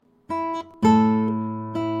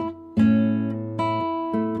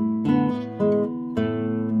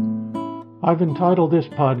I've entitled this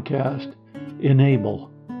podcast, Enable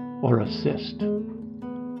or Assist.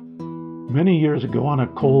 Many years ago, on a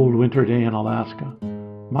cold winter day in Alaska,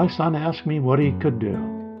 my son asked me what he could do.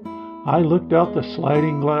 I looked out the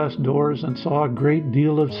sliding glass doors and saw a great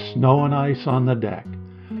deal of snow and ice on the deck.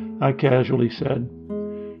 I casually said,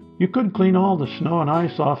 "You could clean all the snow and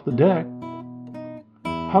ice off the deck."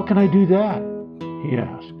 "How can I do that?" he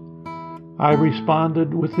asked. I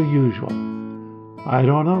responded with the usual, "I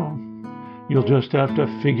don't know. You'll just have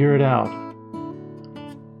to figure it out."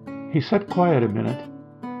 He sat quiet a minute,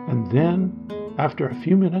 and then, after a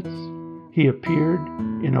few minutes, he appeared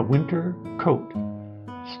in a winter coat,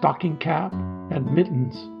 stocking cap, and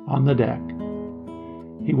mittens on the deck.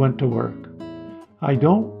 He went to work. I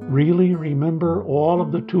don't really remember all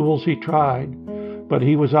of the tools he tried, but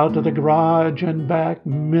he was out to the garage and back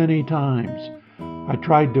many times. I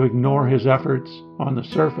tried to ignore his efforts on the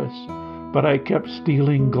surface, but I kept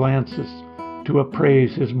stealing glances to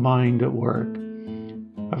appraise his mind at work.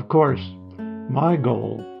 Of course, my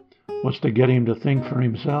goal was to get him to think for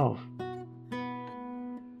himself.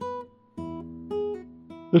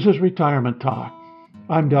 This is Retirement Talk.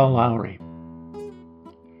 I'm Del Lowry.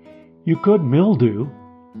 You could mildew.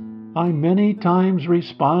 I many times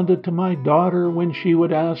responded to my daughter when she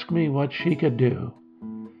would ask me what she could do.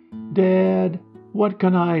 "Dad, what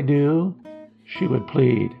can I do?" she would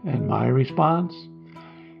plead, and my response,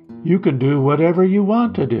 "You can do whatever you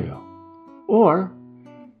want to do." Or,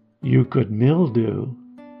 "You could mildew."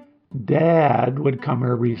 "Dad," would come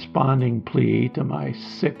her responding plea to my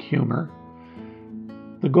sick humor.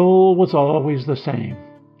 The goal was always the same.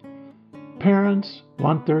 Parents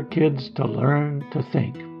want their kids to learn to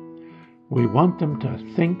think. We want them to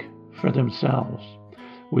think for themselves.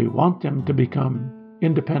 We want them to become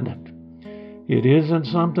independent. It isn't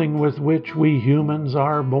something with which we humans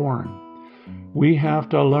are born. We have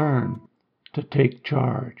to learn to take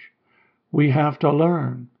charge. We have to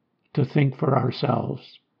learn to think for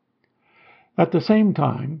ourselves. At the same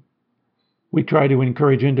time, we try to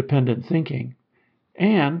encourage independent thinking,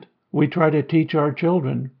 and we try to teach our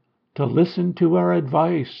children to listen to our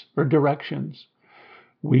advice or directions.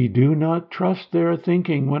 We do not trust their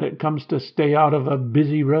thinking when it comes to stay out of a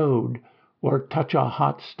busy road or touch a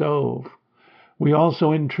hot stove. We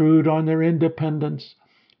also intrude on their independence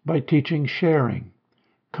by teaching sharing,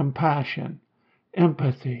 compassion,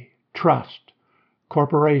 empathy, trust,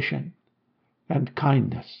 cooperation, and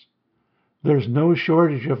kindness. There's no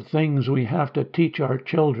shortage of things we have to teach our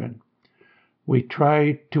children. We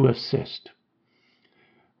try to assist.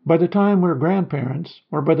 By the time we're grandparents,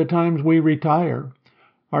 or by the time we retire,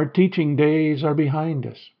 our teaching days are behind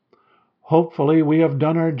us. Hopefully we have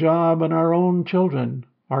done our job and our own children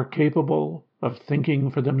are capable of thinking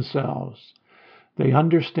for themselves. They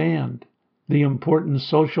understand the important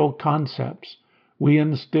social concepts we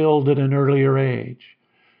instilled at an earlier age.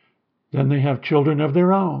 Then they have children of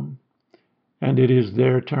their own, and it is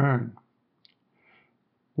their turn.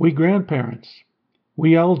 We grandparents,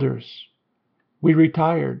 we elders, we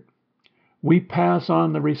retired, we pass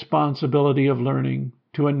on the responsibility of learning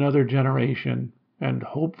to another generation and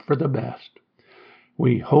hope for the best.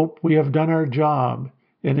 We hope we have done our job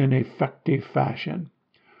in an effective fashion.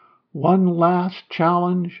 One last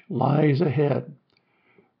challenge lies ahead.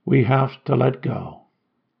 We have to let go.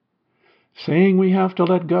 Saying we have to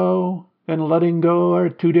let go and letting go are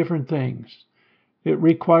two different things. It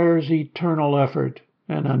requires eternal effort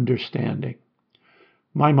and understanding.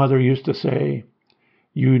 My mother used to say,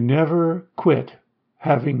 "You never quit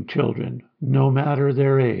having children, no matter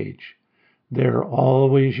their age. They're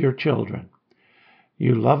always your children.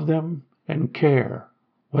 You love them and care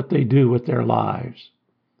what they do with their lives."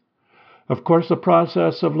 Of course, the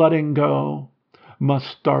process of letting go must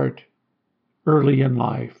start early in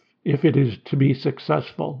life if it is to be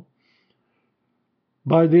successful.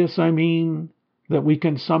 By this I mean that we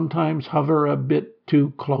can sometimes hover a bit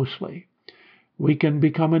too closely. We can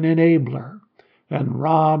become an enabler and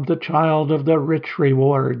rob the child of the rich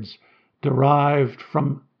rewards derived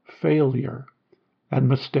from failure and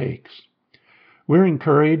mistakes. We're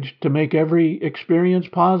encouraged to make every experience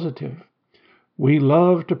positive. We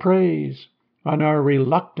love to praise and are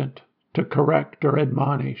reluctant to correct or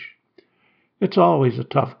admonish. It's always a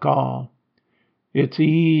tough call. It's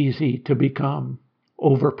easy to become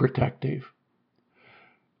overprotective.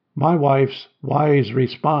 My wife's wise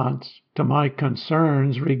response to my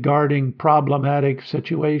concerns regarding problematic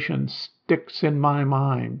situations sticks in my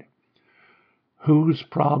mind. Whose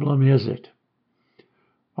problem is it?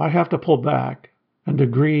 I have to pull back and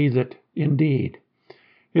agree that, indeed,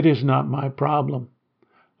 it is not my problem.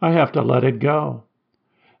 I have to let it go.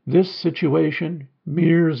 This situation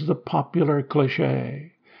Here's the popular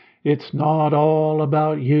cliche. It's not all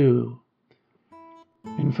about you.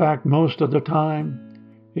 In fact, most of the time,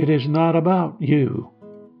 it is not about you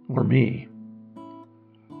or me.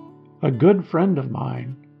 A good friend of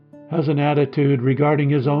mine has an attitude regarding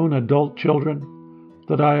his own adult children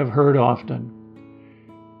that I have heard often.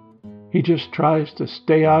 He just tries to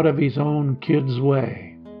stay out of his own kids'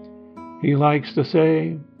 way. He likes to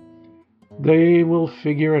say, they will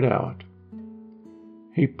figure it out.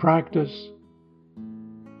 He practices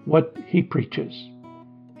what he preaches.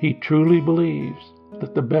 He truly believes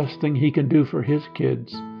that the best thing he can do for his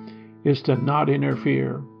kids is to not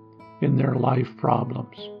interfere in their life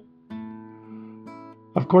problems.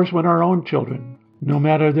 Of course, when our own children, no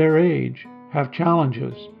matter their age, have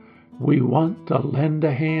challenges, we want to lend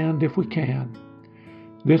a hand if we can.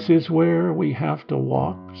 This is where we have to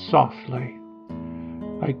walk softly.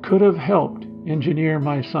 I could have helped engineer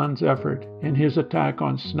my son's effort in his attack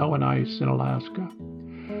on snow and ice in Alaska.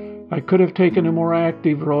 I could have taken a more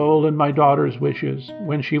active role in my daughter's wishes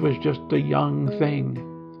when she was just a young thing,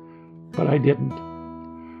 but I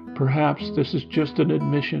didn't. Perhaps this is just an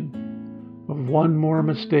admission of one more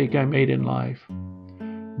mistake I made in life,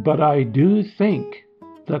 but I do think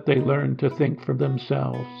that they learn to think for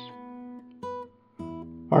themselves.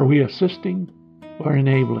 Are we assisting or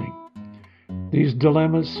enabling? These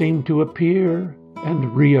dilemmas seem to appear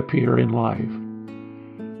and reappear in life.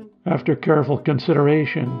 After careful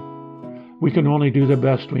consideration, we can only do the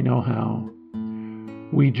best we know how.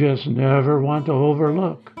 We just never want to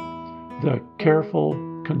overlook the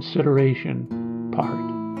careful consideration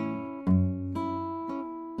part.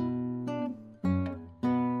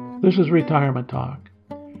 This is Retirement Talk.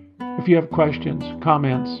 If you have questions,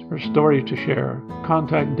 comments, or stories to share,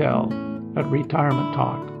 contact Del at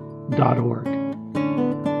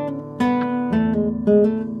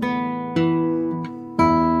retirementtalk.org.